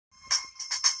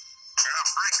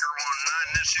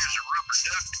here's a rubber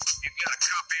duck. You got a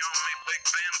copy on me, Big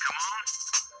Ben? Come on.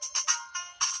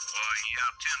 Yeah,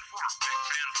 10-4, Big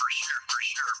Ben, for sure, for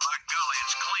sure. By golly,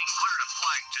 it's clean clear to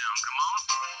Flagtown. Come on.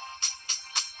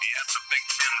 Yeah, it's a big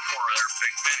 10-4 there,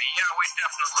 Big Benny. Yeah, we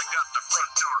definitely got the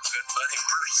front door good, buddy.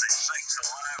 Mercy sakes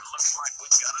alive. Looks like we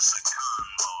got us a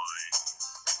convoy.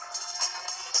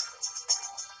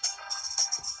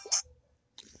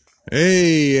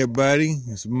 Hey everybody,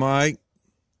 it's Mike.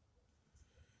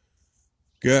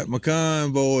 Got my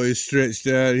convoy stretched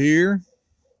out here.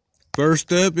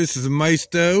 First up, this is a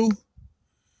Maisto.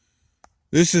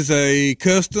 This is a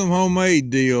custom homemade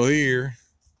deal here.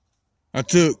 I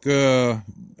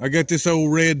got this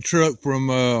old red truck from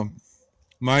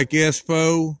Mike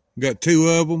Espo. Got two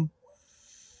of them.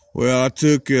 Well, I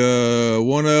took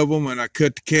one of them and I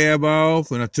cut the cab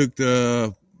off and I took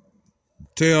the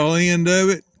tail end of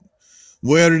it,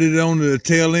 welded it onto the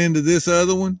tail end of this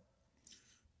other one,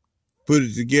 put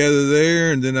it together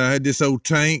there, and then I had this old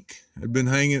tank.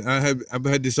 I've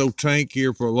had this old tank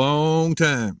here for a long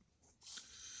time.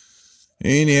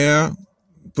 Anyhow,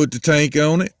 put the tank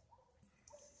on it,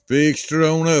 fixed her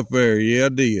on up there. Yeah, I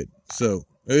did. So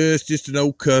it's just an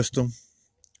old custom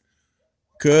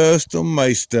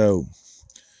Maisto.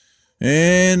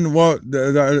 And what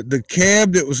the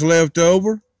cab that was left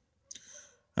over,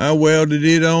 I welded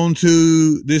it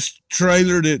onto this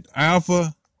trailer that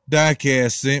Alpha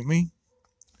Diecast sent me,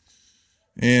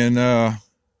 and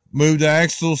moved the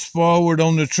axles forward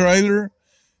on the trailer,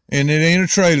 and it ain't a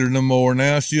trailer no more.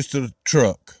 Now it's just a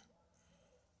truck,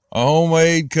 a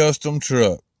homemade custom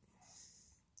truck.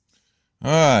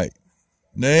 All right,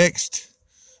 next,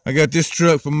 I got this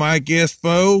truck from Mike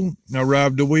Espo. I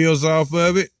robbed the wheels off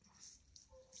of it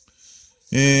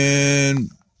and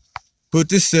put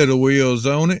this set of wheels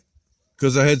on it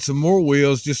because I had some more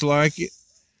wheels just like it,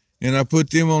 and I put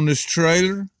them on this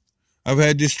trailer. I've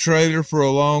had this trailer for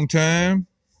a long time,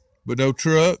 but no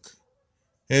truck.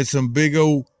 Had some big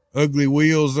old ugly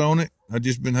wheels on it. I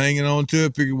just been hanging on to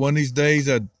it. Figured one of these days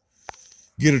I'd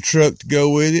get a truck to go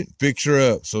with it, fix her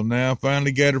up. So now I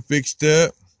finally got her fixed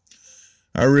up.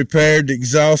 I repaired the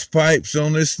exhaust pipes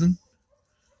on this one.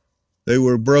 They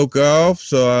were broke off,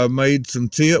 so I made some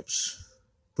tips,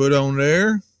 put on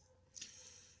there.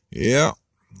 Yeah.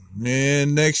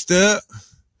 And next up,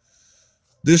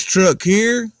 this truck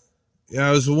here,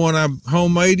 that was the one I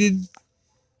homemaded.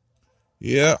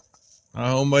 Yeah,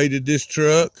 I homemaded this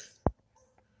truck.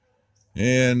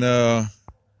 And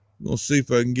we'll see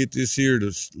if I can get this here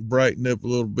to brighten up a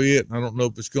little bit. I don't know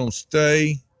if it's going to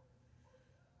stay.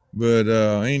 But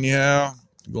anyhow,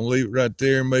 I'm going to leave it right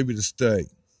there, maybe to stay.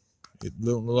 It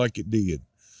don't look like it did.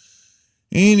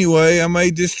 Anyway, I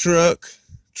made this truck,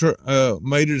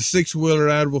 made it a six-wheeler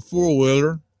out of a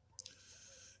four-wheeler.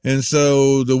 And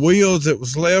so the wheels that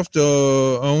was left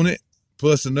on it,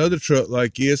 plus another truck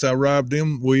like this, I robbed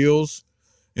them wheels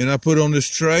and I put on this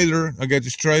trailer. I got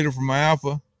this trailer from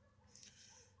Alpha.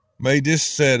 Made this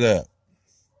setup.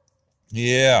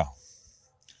 Yeah.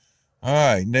 All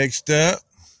right, next up,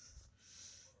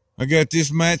 I got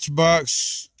this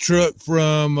Matchbox truck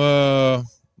from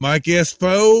Mike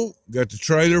Espo. Got the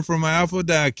trailer from Alpha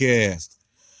Diecast.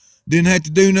 Didn't have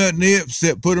to do nothing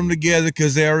except put them together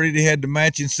because they already had the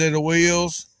matching set of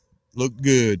wheels. Looked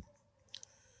good.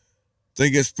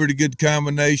 Think it's a pretty good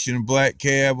combination of black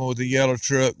cab with a yellow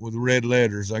truck with red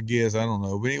letters, I guess. I don't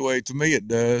know. But anyway, to me it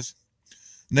does.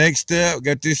 Next up,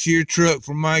 got this here truck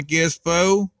from Mike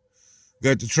Espo.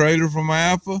 Got the trailer from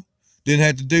Alpha. Didn't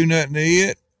have to do nothing to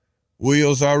it.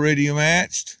 Wheels already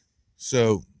matched.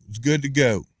 So it's good to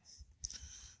go.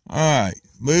 All right,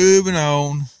 moving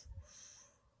on.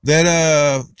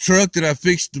 That truck that I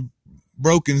fixed the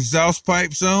broken exhaust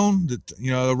pipes on, that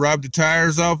I robbed the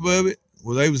tires off of it.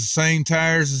 Well, they was the same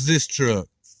tires as this truck.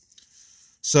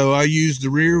 So I used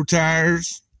the rear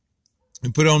tires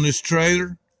and put on this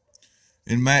trailer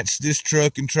and matched this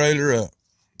truck and trailer up.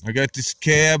 I got this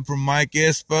cab from Mike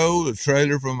Espo, the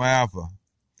trailer from Alpha. All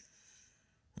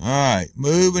right,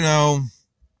 moving on.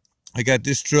 I got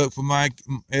this truck from Mike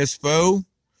Espo,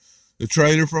 the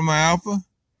trailer from Alpha.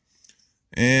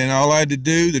 And all I had to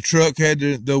do, the truck had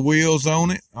the wheels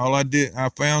on it. I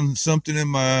found something in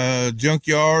my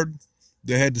junkyard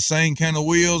that had the same kind of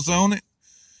wheels on it.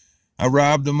 I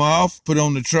robbed them off, put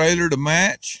on the trailer to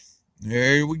match.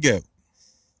 There we go.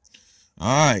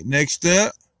 All right, next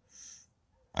up,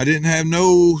 I didn't have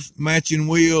no matching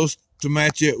wheels to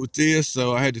match it with this,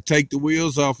 so I had to take the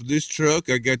wheels off of this truck.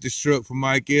 I got this truck from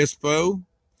Mike Espo.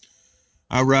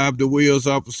 I robbed the wheels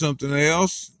off of something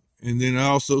else, and then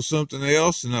also something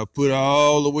else, and I put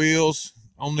all the wheels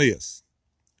on this.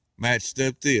 Matched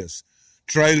up this.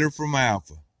 Trailer from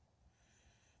Alpha.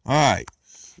 All right.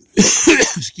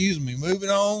 Excuse me. Moving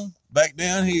on back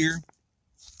down here.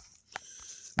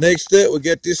 Next up, we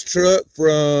got this truck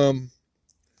from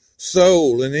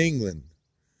Seoul in England.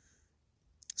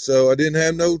 So I didn't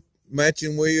have no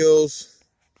matching wheels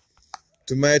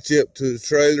to match up to the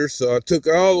trailer. So I took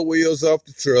all the wheels off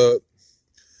the truck,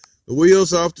 the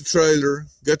wheels off the trailer,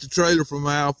 got the trailer from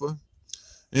Alpha,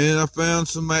 and I found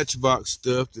some Matchbox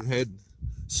stuff that had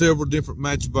several different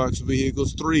Matchbox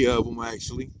vehicles, 3 of them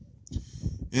actually.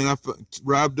 And I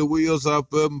robbed the wheels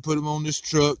off of them and put them on this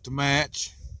truck to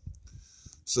match.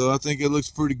 So I think it looks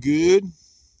pretty good.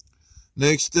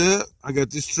 Next up, I got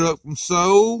this truck from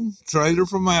Seoul, trailer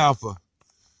from Alpha.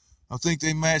 I think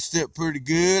they matched up pretty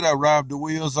good. I robbed the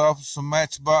wheels off of some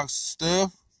Matchbox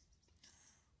stuff,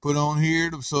 put on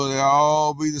here so they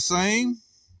all be the same.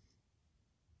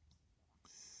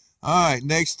 Alright,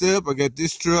 next up, I got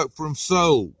this truck from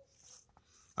Seoul.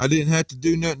 I didn't have to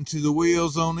do nothing to the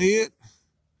wheels on it.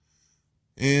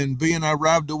 And being I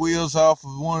robbed the wheels off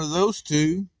of one of those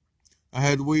two, I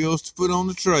had wheels to put on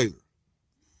the trailer.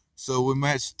 So we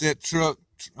matched that truck,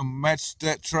 matched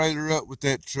that trailer up with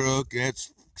that truck.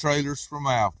 That's trailers from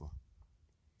Alpha.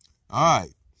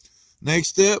 Alright,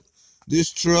 next up,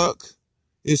 this truck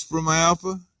is from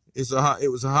Alpha.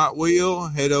 It was a Hot Wheel,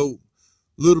 had old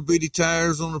little bitty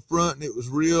tires on the front, and it was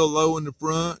real low in the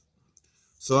front.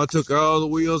 So I took all the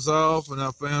wheels off, and I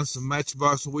found some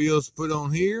Matchbox wheels to put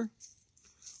on here.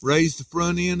 Raised the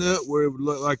front end up where it would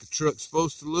look like a truck's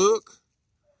supposed to look.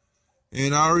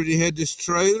 And I already had this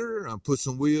trailer. I put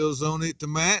some wheels on it to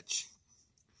match.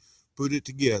 Put it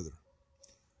together.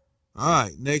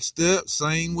 Alright, next up,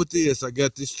 same with this. I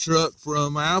got this truck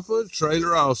from Alpha,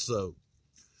 trailer also.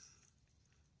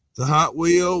 The Hot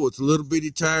Wheel with little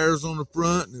bitty tires on the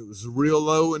front, and it was real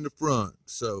low in the front.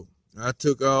 So I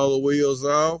took all the wheels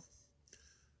off,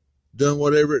 done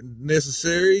whatever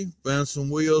necessary, found some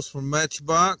wheels from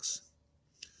Matchbox,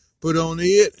 put on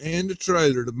it and the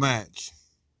trailer to match.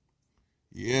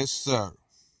 Yes, sir.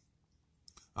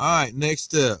 Alright,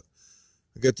 next up,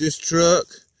 I got this truck,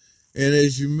 and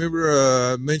as you remember,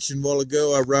 I mentioned a while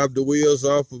ago, I robbed the wheels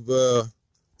off of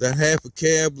that half a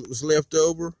cab that was left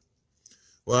over.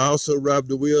 Well, I also robbed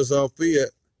the wheels off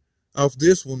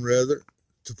this one rather,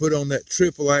 to put on that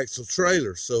triple axle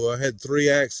trailer. So I had 3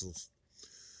 axles.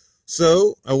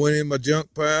 So I went in my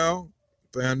junk pile,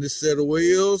 found this set of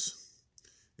wheels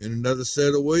and another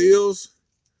set of wheels,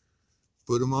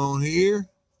 put them on here,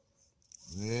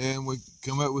 and we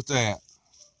come up with that.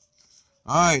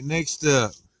 Alright, next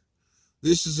up,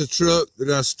 this is a truck that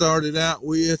I started out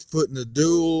with putting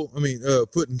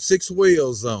putting 6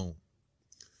 wheels on.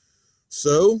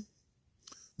 So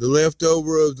the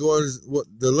leftover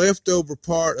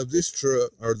part of this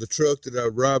truck, or the truck that I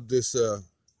robbed this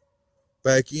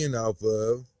back end off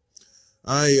of,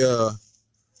 I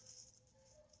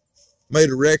made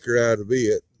a wrecker out of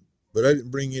it, but I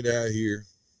didn't bring it out here.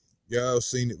 Y'all have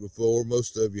seen it before,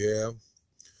 most of you have.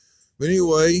 But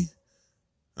anyway,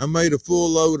 I made a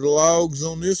full load of logs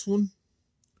on this one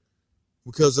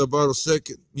because I bought a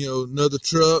second, another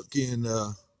truck, and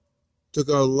took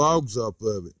all the logs off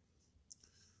of it.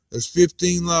 There's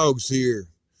 15 logs here.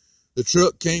 The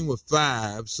truck came with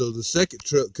 5, so the second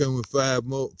truck came with 5,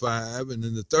 and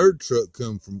then the third truck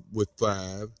come with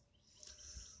 5.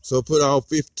 So I put all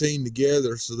 15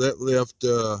 together, so that left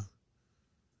an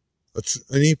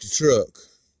empty truck,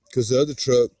 because the other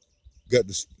truck got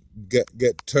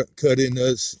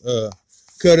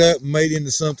cut up and made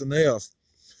into something else.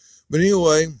 But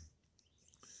anyway,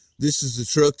 this is the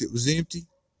truck that was empty.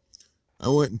 I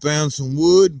went and found some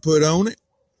wood and put on it.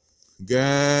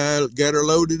 Got her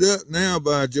loaded up now,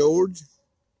 by George.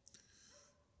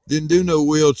 Didn't do no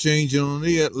wheel changing on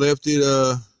it. Left it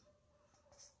a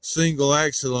single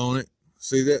axle on it.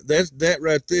 See, that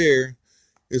right there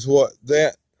is what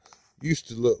that used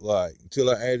to look like until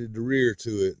I added the rear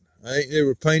to it. I ain't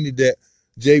never painted that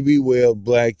JB weld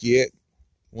black yet.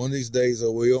 One of these days I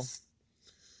will.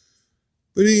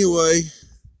 But anyway,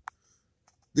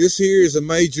 this here is a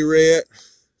majorette.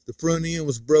 The front end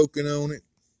was broken on it.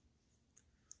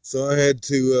 So I had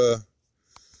to,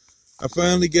 I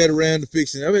finally got around to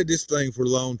fixing it. I've had this thing for a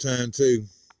long time too.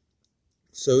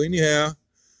 So anyhow,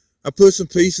 I put some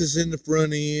pieces in the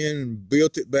front end and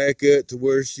built it back up to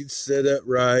where she'd set up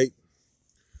right.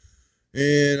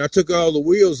 And I took all the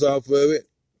wheels off of it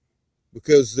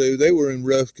because they were in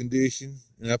rough condition.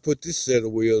 And I put this set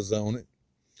of wheels on it.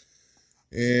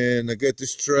 And I got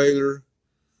this trailer.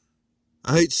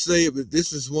 I hate to say it, but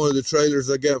this is one of the trailers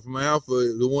I got from Alpha,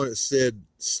 the one that said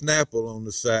Snapple on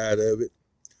the side of it.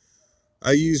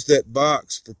 I used that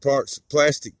box for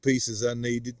plastic pieces I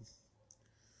needed.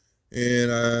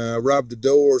 and I robbed the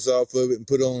doors off of it and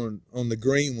put on the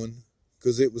green one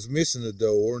because it was missing a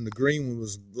door, and the green one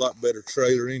was a lot better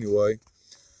trailer anyway.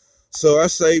 So I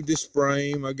saved this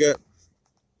frame. I got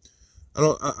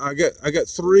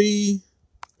 3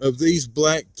 of these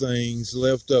black things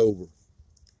left over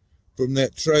from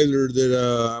that trailer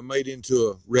that I made into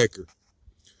a wrecker.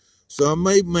 So I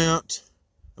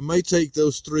may take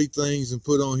those 3 things and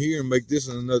put on here and make this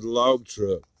another log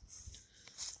truck.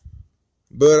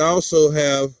 But I also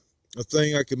have a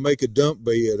thing I can make a dump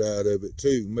bed out of it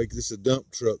too. Make this a dump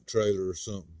truck trailer or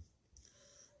something.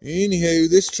 Anywho,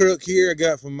 this truck here I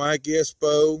got from Mike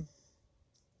Espo.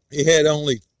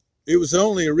 It was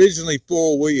only originally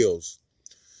 4 wheels.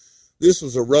 This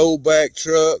was a rollback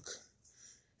truck,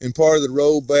 and part of the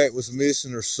rollback was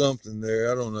missing or something there.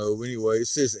 I don't know. Anyway, it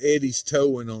says Eddie's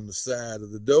Towing on the side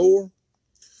of the door.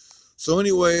 So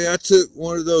anyway, I took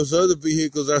one of those other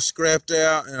vehicles I scrapped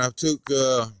out, and I took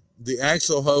the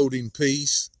axle holding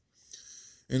piece,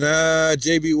 and I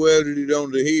JB welded it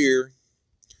onto here,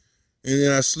 and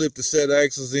then I slipped a set of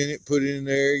axles in it, put it in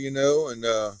there, you know, and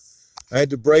I had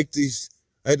to break these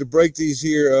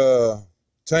here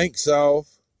tanks off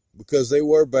because they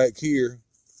were back here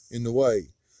in the way.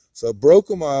 So I broke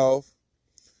them off,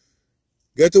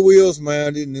 got the wheels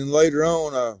mounted, and then later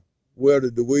on I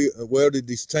welded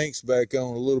these tanks back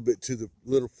on a little bit to the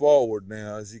little forward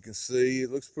now. As you can see, it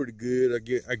looks pretty good,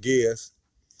 I guess.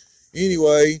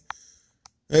 Anyway,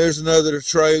 there's another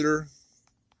trailer.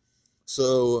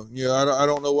 So, yeah, I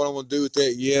don't know what I'm going to do with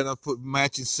that yet. I put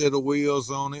matching set of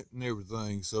wheels on it and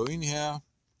everything. So, anyhow,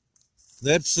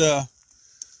 that's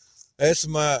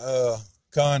my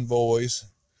convoys.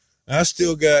 I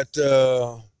still got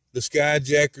the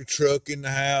Skyjacker truck in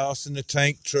the house and the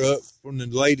tank truck from the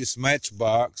latest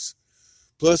Matchbox.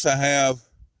 Plus, I have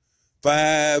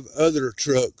 5 other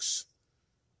trucks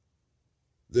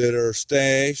that are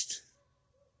stashed.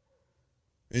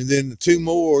 And then 2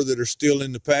 more that are still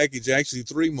in the package. Actually,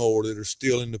 3 more that are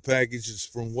still in the packages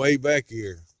from way back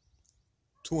here,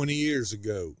 20 years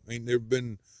ago. I mean, they've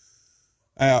been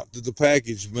out to the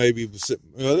package maybe.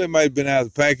 Well, they might have been out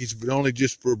of the package, but only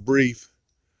just for a brief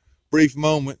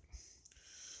moment.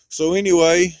 So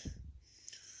anyway,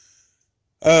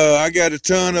 I got a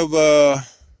ton of,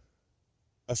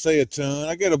 I say a ton,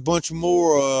 I got a bunch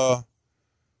more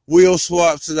wheel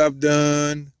swaps that I've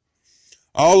done.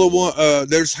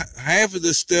 There's half of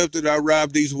the stuff that I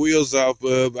robbed these wheels off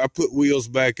of, I put wheels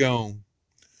back on.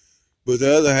 But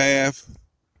the other half,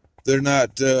 they're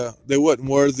not, they wasn't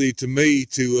worthy to me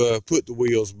to put the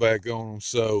wheels back on them.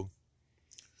 So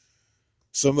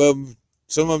some of them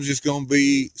just gonna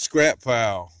be scrap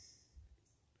pile,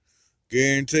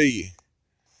 guarantee you.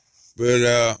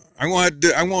 But I'm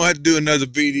gonna have to do another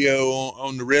video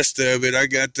on the rest of it. I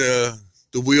got the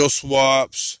wheel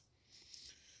swaps,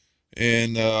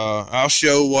 and I'll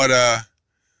show what I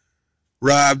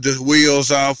robbed the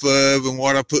wheels off of and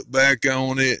what I put back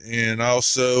on it, and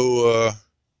also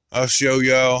I'll show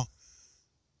y'all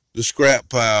the scrap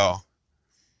pile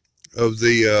of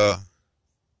the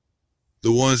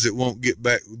ones that won't get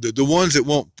back, the ones that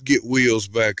won't get wheels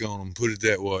back on them, put it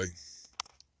that way.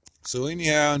 So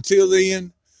anyhow, until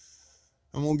then,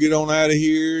 I'm gonna get on out of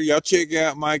here. Y'all check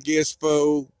out Mike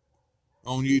Espo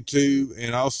on YouTube,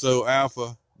 and also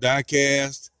Alpha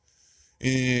Diecast,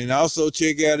 and also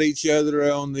check out each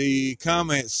other on the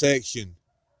comment section.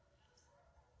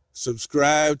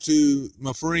 Subscribe to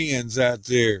my friends out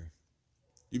there.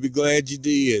 You'll be glad you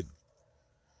did.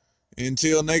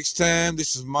 Until next time,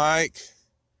 this is Mike,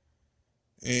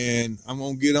 and I'm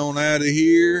gonna get on out of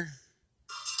here,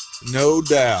 no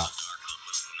doubt.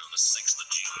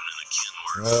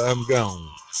 I'm gone.